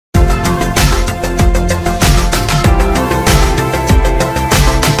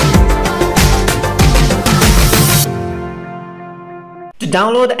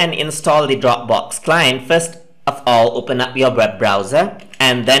download and install the Dropbox client, first of all, open up your web browser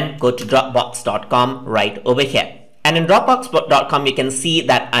and then go to dropbox.com right over here. And in dropbox.com, you can see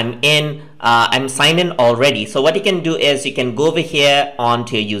that I'm signed in already. So what you can do is you can go over here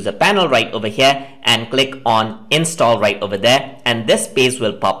onto your user panel right over here and click on install right over there, and this page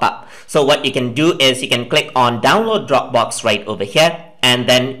will pop up. So what you can do is you can click on download Dropbox right over here, and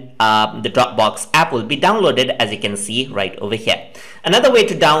then the Dropbox app will be downloaded, as you can see right over here. Another way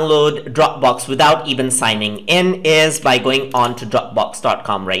to download Dropbox without even signing in is by going on to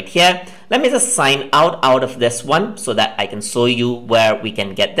dropbox.com right here. Let me just sign out of this one so that I can show you where we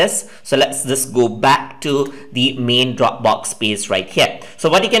can get this. So let's just go back to the main Dropbox page right here. So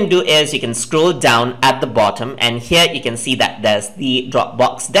what you can do is you can scroll down at the bottom, and here you can see that there's the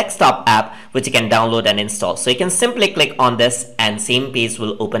Dropbox Desktop App, which you can download and install. So you can simply click on this and same page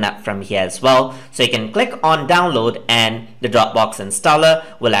will open up from here as well. So you can click on download and the Dropbox installer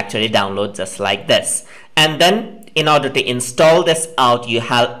will actually download just like this. And then in order to install this out, you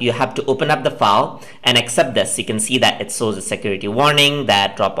have to open up the file and accept this. You can see that it shows a security warning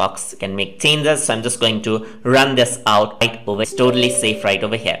that Dropbox can make changes. So I'm just going to run this out right over. It's totally safe right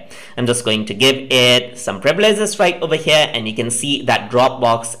over here. I'm just going to give it some privileges right over here, and you can see that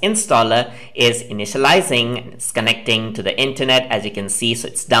Dropbox installer is initializing and it's connecting to the internet, as you can see. So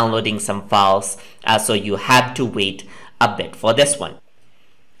it's downloading some files. So you have to wait a bit for this one.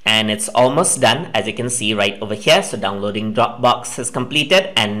 And it's almost done, as you can see right over here. So downloading Dropbox is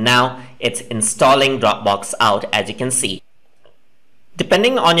completed, and now it's installing Dropbox out, as you can see.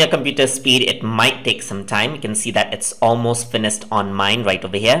 Depending on your computer speed, it might take some time. You can see that it's almost finished on mine right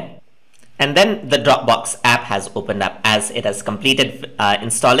over here. And then the Dropbox app has opened up as it has completed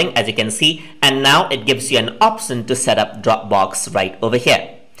installing, as you can see. And now it gives you an option to set up Dropbox right over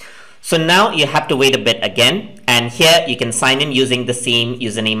here. So now you have to wait a bit again, and here you can sign in using the same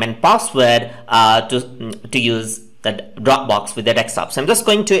username and password to use the Dropbox with the desktop. So I'm just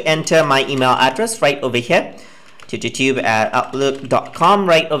going to enter my email address right over here, tututube@outlook.com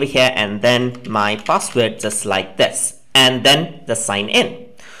right over here, and then my password just like this, and then the sign in.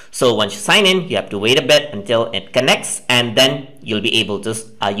 So once you sign in, you have to wait a bit until it connects, and then you'll be able to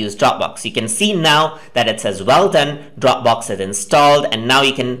use Dropbox. You can see now that it says well done, Dropbox is installed, and now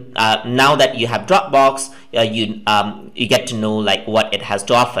you can now that you have Dropbox, you get to know like what it has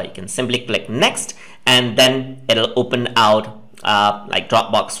to offer. You can simply click next, and then it'll open out like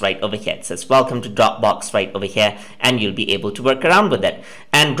Dropbox right over here. It says welcome to Dropbox right over here, and you'll be able to work around with it.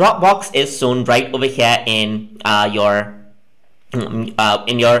 And Dropbox is shown right over here in your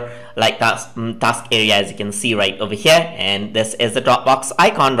like task area, as you can see right over here, and this is the Dropbox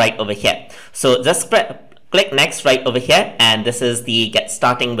icon right over here. So just click next right over here, and this is the get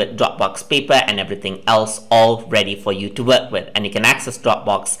starting with Dropbox paper and everything else all ready for you to work with. And you can access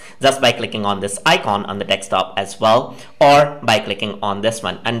Dropbox just by clicking on this icon on the desktop as well, or by clicking on this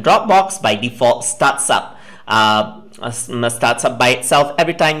one. And Dropbox by default starts up by itself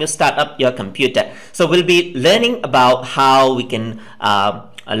every time you start up your computer. So we'll be learning about how we can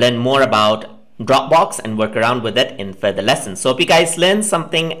learn more about Dropbox and work around with it in further lessons. So hope you guys learned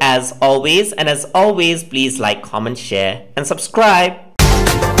something as always, and as always, please like, comment, share, and subscribe.